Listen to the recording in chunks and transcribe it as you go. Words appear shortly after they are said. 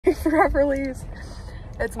for Everly's.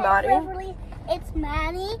 It's Maddie. It's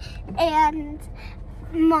Maddie and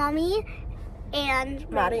Mommy and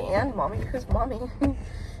Maddie and Mommy. Who's Mommy?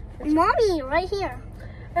 Mommy right here.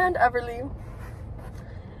 And Everly.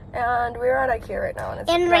 And we're at IKEA right now.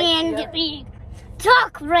 And Randy.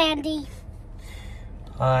 Talk, Randy.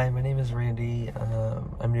 Hi, my name is Randy.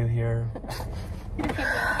 I'm new here.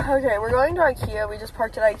 Okay, we're going to IKEA. We just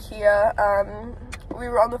parked at IKEA. We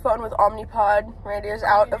were on the phone with Omnipod. Randy is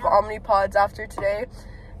out of Omnipods after today.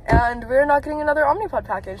 And we're not getting another Omnipod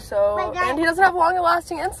package, so... And he doesn't have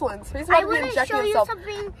long-lasting insulin, so he's about to be injecting himself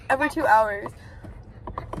every 2 hours.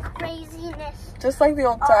 Craziness. Just like the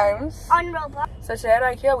old times. On Roblox. So today at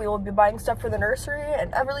IKEA, we will be buying stuff for the nursery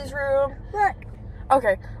and Everly's room. Look.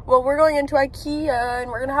 Okay, well, we're going into IKEA, and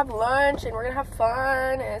we're going to have lunch, and we're going to have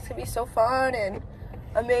fun, and it's going to be so fun and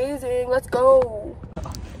amazing. Let's go.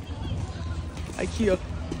 IKEA.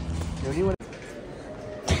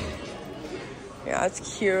 Yeah,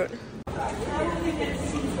 it's cute.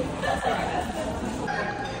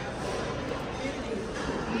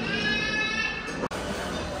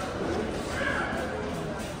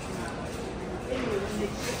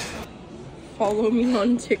 Follow me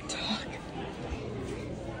on TikTok.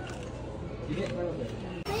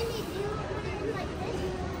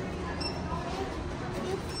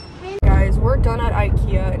 Guys, we're done at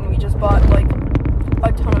IKEA and we just bought like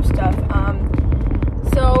a ton of stuff.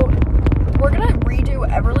 So we're gonna redo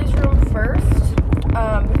Everly's room first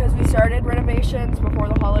because we started renovations before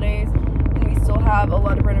the holidays and we still have a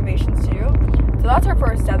lot of renovations to do. So that's our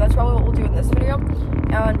first step. That's probably what we'll do in this video.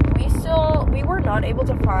 And we were not able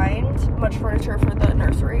to find much furniture for the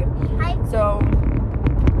nursery. So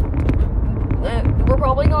we're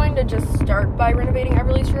probably going to just start by renovating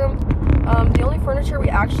Everly's room. The only furniture we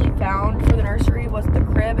actually found for the nursery was the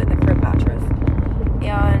crib and the crib mattress.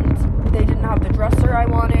 And they didn't have the dresser I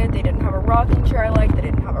wanted, they didn't have a rocking chair I liked, they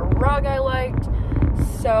didn't have a rug I liked.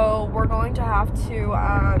 So we're going to have to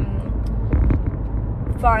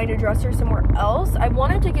find a dresser somewhere else. I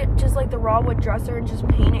wanted to get just like the raw wood dresser and just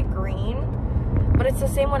paint it green. But it's the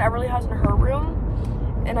same one Everly has in her room.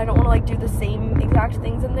 And I don't want to like do the same exact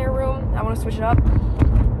things in their room. I want to switch it up.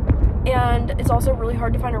 And it's also really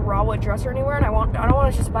hard to find a raw wood dresser anywhere, and I don't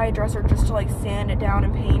want to just buy a dresser just to like sand it down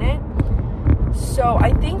and paint it. So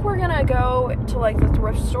I think we're gonna go to like the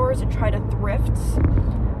thrift stores and try to thrift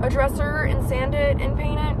a dresser and sand it and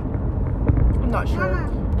paint it. I'm not sure.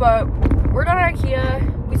 But we're done at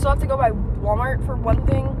IKEA. We still have to go by Walmart for one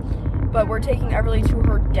thing, but we're taking Everly to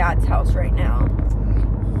her dad's house right now.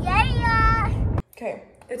 Yeah. Okay,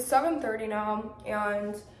 it's 7:30 now,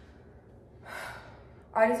 and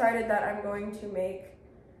I decided that I'm going to make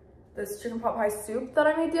this chicken pot pie soup that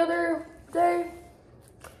I made the other day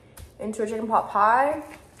into a chicken pot pie.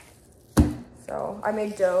 So I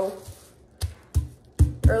made dough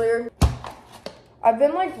earlier. I've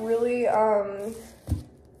been like really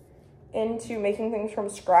into making things from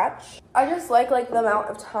scratch. I just like the amount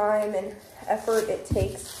of time and effort it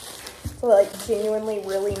takes to like genuinely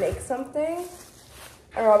really make something.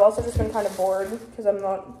 I don't know, I've also just been kind of bored because I'm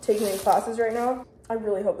not taking any classes right now. I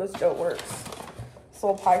really hope this dough works. This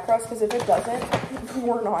little pie crust, because if it doesn't,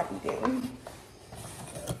 we're not eating.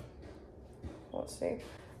 Let's see.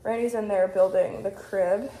 Randy's in there building the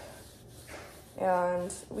crib.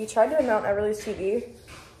 And we tried to mount Everly's TV.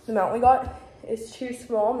 The mount we got is too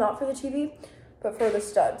small, not for the TV, but for the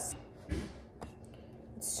studs.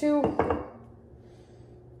 It's too...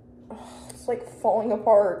 it's like falling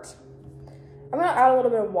apart. I'm gonna add a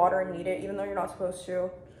little bit of water and knead it, even though you're not supposed to.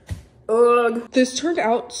 Ugh. This turned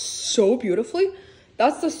out so beautifully.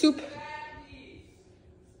 That's the soup.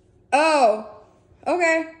 Oh,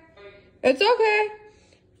 okay. It's okay.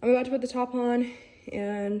 I'm about to put the top on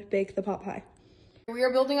and bake the pot pie. We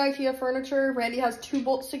are building IKEA furniture. Randy has 2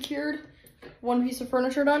 bolts secured, 1 piece of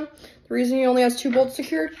furniture done. The reason he only has 2 bolts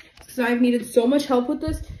secured is because I've needed so much help with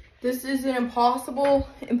this. This is an impossible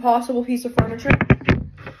piece of furniture.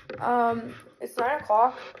 It's 9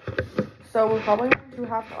 o'clock. So we're probably going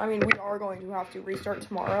to have to, we are going to have to restart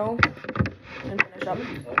tomorrow and finish up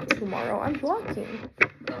tomorrow. I'm blocking.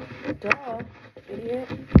 Duh, idiot.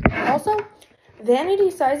 Also,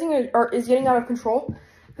 vanity sizing is getting out of control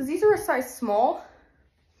because these are a size small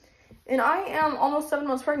and I am almost 7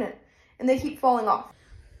 months pregnant and they keep falling off.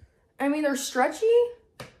 They're stretchy,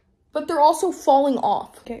 but they're also falling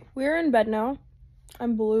off. Okay, we're in bed now.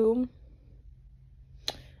 I'm blue.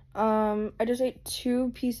 I just ate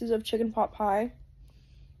 2 pieces of chicken pot pie.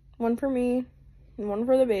 1 for me, and 1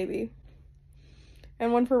 for the baby.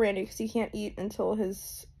 And 1 for Randy, because he can't eat until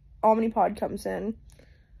his Omnipod comes in.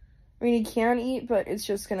 He can eat, but it's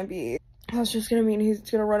just gonna be That's just gonna mean he's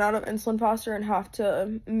gonna run out of insulin faster and have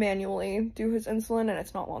to manually do his insulin, and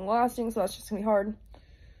it's not long lasting, so that's just gonna be hard.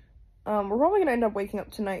 We're probably gonna end up waking up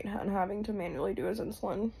tonight and having to manually do his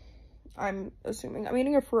insulin, I'm assuming. I'm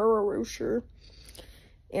eating a Ferrero Rocher.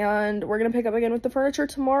 And we're gonna pick up again with the furniture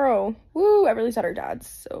tomorrow. Woo! Everly's at her dad's,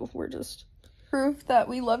 so we're just proof that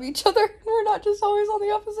we love each other. We're not just always on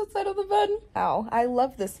the opposite side of the bed. Ow, I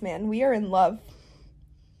love this man. We are in love.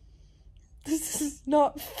 This is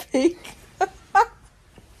not fake.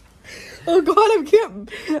 Oh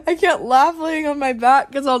god, I can't laugh laying on my back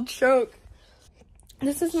because I'll choke.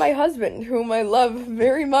 This is my husband, whom I love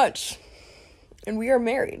very much. And we are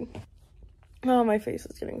married. Oh, my face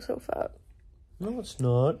is getting so fat. No, it's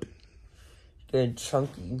not. Good,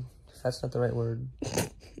 chunky. That's not the right word.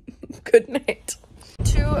 Good night.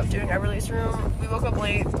 2 of doing Everly's room. We woke up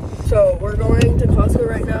late, so we're going to Costco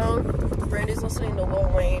right now. Randy's listening to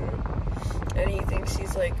Lil Wayne, and he thinks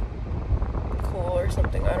he's like cool or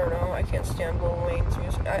something. I don't know. I can't stand Lil Wayne's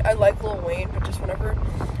music. I like Lil Wayne, but just whenever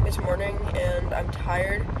it's morning and I'm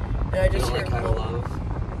tired, and I just hear How to Love.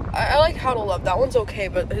 I like How to Love. That one's okay,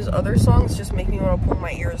 but his other songs just make me want to pull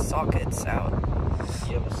my ear sockets out.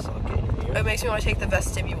 You have a socket in your ear? It makes me want to take the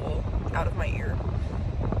vestibule out of my ear.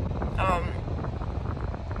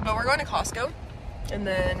 But we're going to Costco, and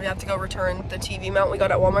then we have to go return the TV mount we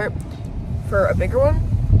got at Walmart for a bigger one.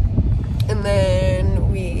 And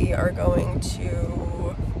then we are going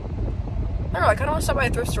to, I don't know, I kind of want to stop by a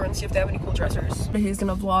thrift store and see if they have any cool dressers. He's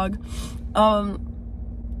gonna vlog.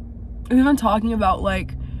 We've been talking about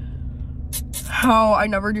like how I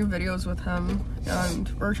never do videos with him, and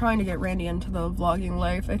we're trying to get Randy into the vlogging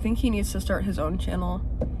life. I think he needs to start his own channel.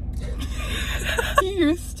 He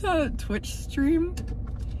used to Twitch stream,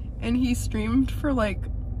 and he streamed for like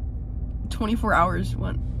 24 hours.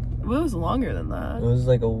 Well, it was longer than that. It was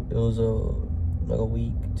like a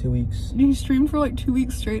week, 2 weeks. He streamed for like 2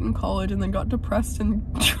 weeks straight in college and then got depressed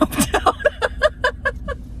and dropped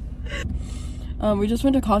out. We just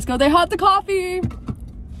went to Costco. They had the coffee!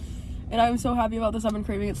 And I'm so happy about this. I've been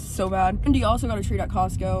craving it so bad. And he also got a treat at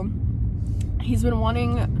Costco. He's been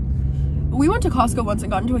wanting... We went to Costco once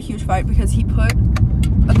and got into a huge fight because he put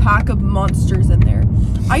a pack of Monsters in there.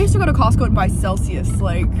 I used to go to Costco and buy Celsius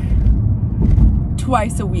like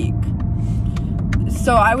twice a week.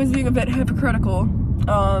 So I was being a bit hypocritical.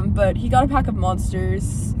 But he got a pack of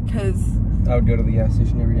Monsters because... I would go to the gas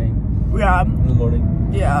station every day. Yeah. In the morning.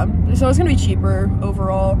 Yeah. So it's gonna be cheaper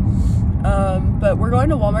overall. But we're going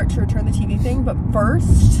to Walmart to return the TV thing. But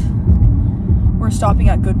first, we're stopping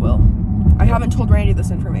at Goodwill. I haven't told Randy this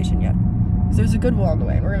information yet. So there's a Goodwill on the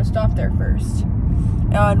way, and we're gonna stop there first.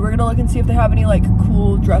 And we're gonna look and see if they have any like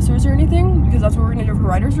cool dressers or anything, because that's what we're gonna do for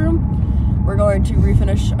Ryder's room. We're going to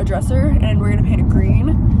refinish a dresser, and we're gonna paint it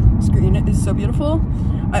green. This green is so beautiful.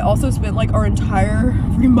 I also spent like our entire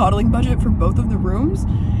remodeling budget for both of the rooms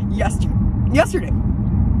yesterday.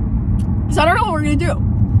 So I don't know what we're gonna do.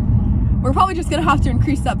 We're probably just gonna have to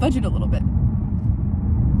increase that budget a little bit.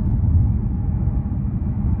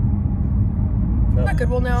 At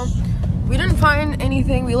Goodwill now. We didn't find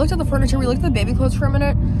anything. We looked at the furniture, we looked at the baby clothes for a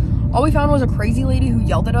minute. All we found was a crazy lady who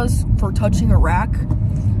yelled at us for touching a rack.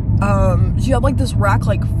 She had like this rack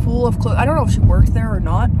like full of clothes. I don't know if she worked there or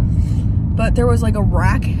not, but there was like a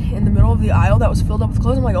rack in the middle of the aisle that was filled up with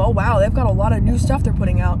clothes. I'm like, oh wow, they've got a lot of new stuff they're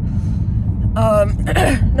putting out.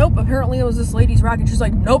 Nope, apparently it was this lady's rack, and she's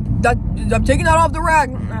like, nope, I'm taking that off the rack.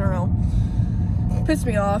 I don't know. Pissed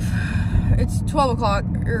me off. It's 12 o'clock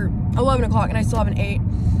or 11 o'clock and I still haven't ate.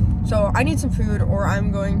 So I need some food or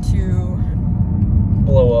I'm going to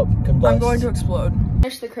blow up, combust. I'm going to explode.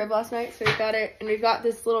 Finished the crib last night, so we got it, and we've got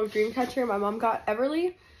this little dream catcher my mom got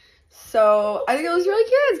Everly. So I think it was really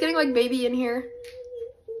cute. It's getting like baby in here.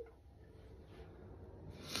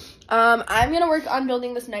 I'm gonna work on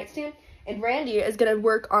building this nightstand, and Randy is gonna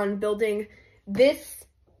work on building this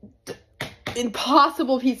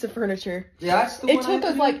impossible piece of furniture. Yeah, that's the one. It took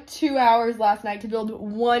us like 2 hours last night to build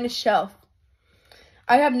one shelf.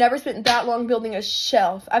 I have never spent that long building a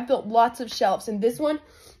shelf. I've built lots of shelves, and this one,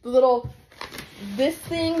 the little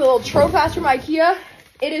Trophast from IKEA,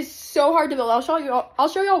 it is so hard to build. I'll show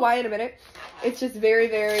y'all why in a minute. It's just very,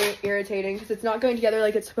 very irritating because it's not going together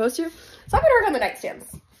like it's supposed to. So I'm gonna work on the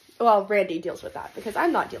nightstands. Well, Randy deals with that because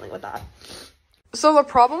I'm not dealing with that. So the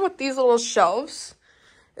problem with these little shelves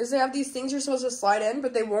is they have these things you're supposed to slide in,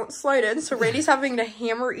 but they won't slide in. So Randy's having to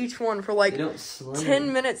hammer each one for like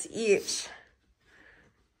 10 minutes each.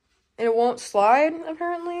 And it won't slide,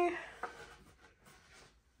 apparently.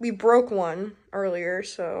 We broke one earlier,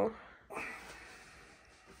 so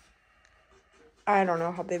I don't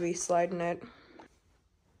know how they be sliding it.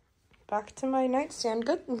 back to my nightstand.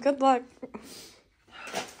 Good luck.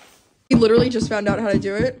 We literally just found out how to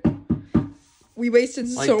do it. We wasted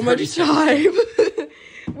like so much time.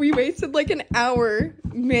 We wasted like an hour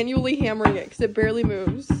manually hammering it because it barely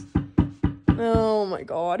moves. Oh my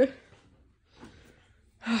god.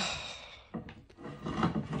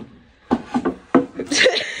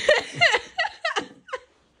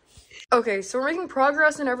 Okay, so we're making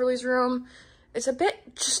progress in Everly's room. It's a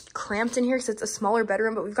bit just cramped in here because it's a smaller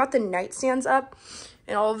bedroom, but we've got the nightstands up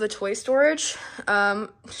and all of the toy storage.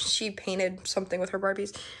 She painted something with her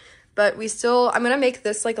Barbies, but I'm gonna make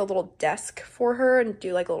this like a little desk for her and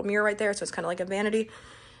do like a little mirror right there, so it's kind of like a vanity.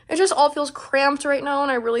 It just all feels cramped right now,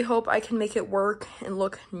 and I really hope I can make it work and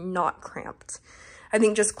look not cramped. I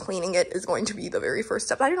think just cleaning it is going to be the very first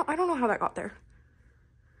step. I don't know how that got there.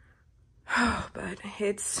 But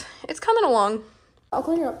it's coming along. I'll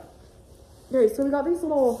clean it up. Okay, so we got these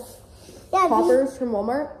little poppers from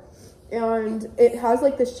Walmart, and it has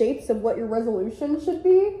like the shapes of what your resolution should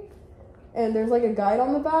be, and there's like a guide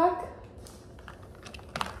on the back.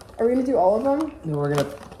 Are we gonna do all of them? No, we're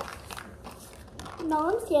gonna. No,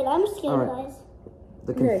 I'm scared, right. Guys.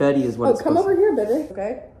 The confetti is what it's come over here, baby.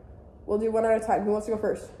 Okay, we'll do one at a time. Who wants to go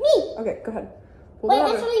first? Me. Okay, go ahead. Wait,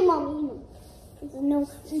 actually, Mommy. No.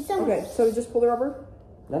 Okay, so just pull the rubber.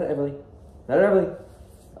 Not at Everly. Not at Everly.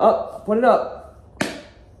 Up. Put it up.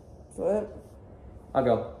 That's it. I'll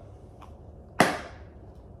go.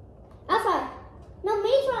 I'll try. No,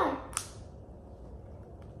 me try.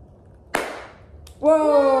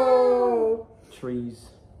 Whoa. Trees.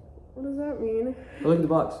 What does that mean? Look at the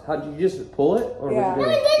box. How did you just pull it? Or yeah. Was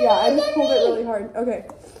it Yeah, I just pulled it really hard. Okay.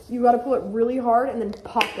 You gotta pull it really hard and then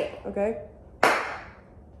pop it, okay?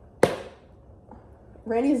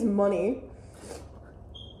 Randy's money.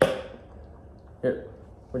 Here.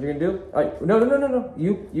 What you gonna do? All right. No.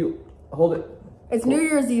 You hold it. It's New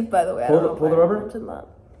Year's Eve, by the way. Pull the rubber.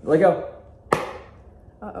 Let go.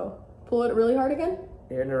 Uh-oh. Pull it really hard again.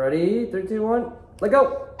 Here, and ready? 3, 2, 1. Let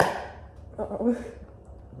go. Uh-oh.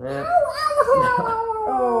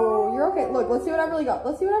 Oh, you're okay. Look, let's see what I really got.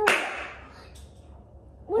 Let's see what I really got.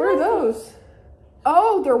 What are those?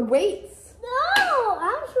 Oh, they're weights. No,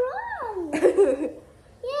 I'm strong.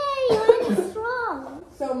 Yay, I'm strong.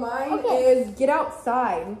 So mine is get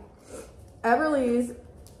outside. Everly's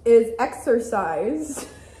is exercise.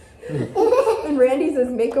 And Randy's is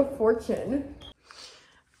make a fortune.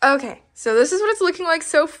 Okay, so this is what it's looking like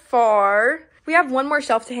so far. We have one more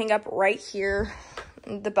shelf to hang up right here.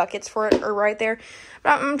 The buckets for it are right there.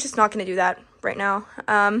 But I'm just not going to do that right now.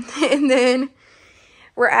 And then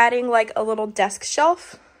we're adding like a little desk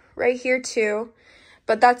shelf right here too.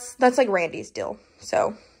 But that's like Randy's deal.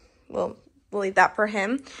 So we'll leave that for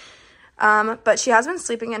him. But she has been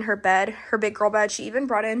sleeping in her bed, her big girl bed. She even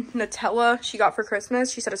brought in Nutella she got for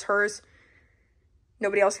Christmas. She said it's hers.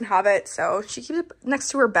 Nobody else can have it. So she keeps it next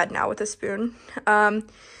to her bed now with a spoon.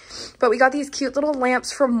 But we got these cute little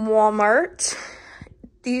lamps from Walmart.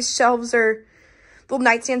 These shelves are, little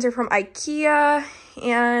nightstands are from IKEA.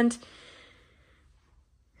 And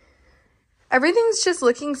everything's just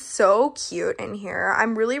looking so cute in here.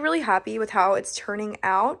 I'm really, really happy with how it's turning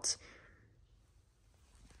out.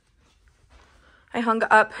 I hung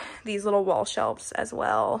up these little wall shelves as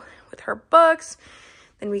well with her books.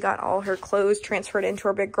 Then we got all her clothes transferred into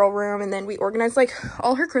our big girl room. And then we organized like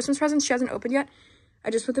all her Christmas presents she hasn't opened yet.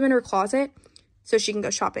 I just put them in her closet so she can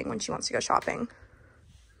go shopping when she wants to go shopping.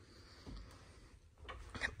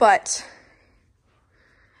 But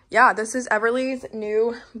yeah, this is Everly's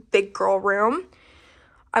new big girl room.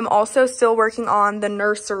 I'm also still working on the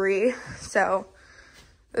nursery. So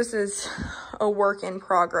this is a work in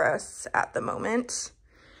progress at the moment.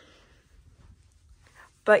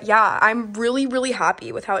 But yeah, I'm really, really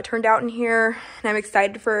happy with how it turned out in here. And I'm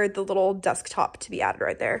excited for the little desktop to be added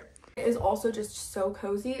right there. It is also just so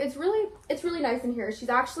cozy. It's really nice in here. She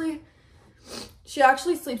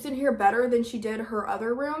actually sleeps in here better than she did her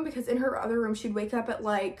other room, because in her other room, she'd wake up at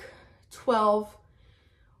like 12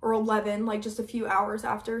 or 11, like just a few hours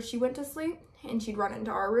after she went to sleep, and she'd run into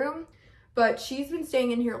our room. But she's been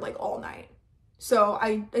staying in here like all night. So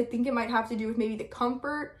I think it might have to do with maybe the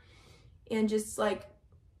comfort and just like,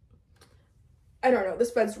 I don't know, this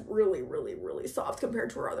bed's really, really, really soft compared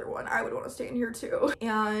to her other one. I would want to stay in here too.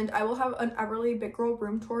 And I will have an Everly big girl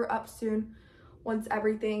room tour up soon once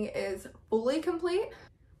everything is fully complete.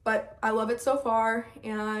 But I love it so far,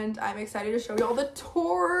 and I'm excited to show you all the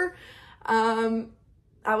tour. I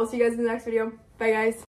will see you guys in the next video. Bye, guys.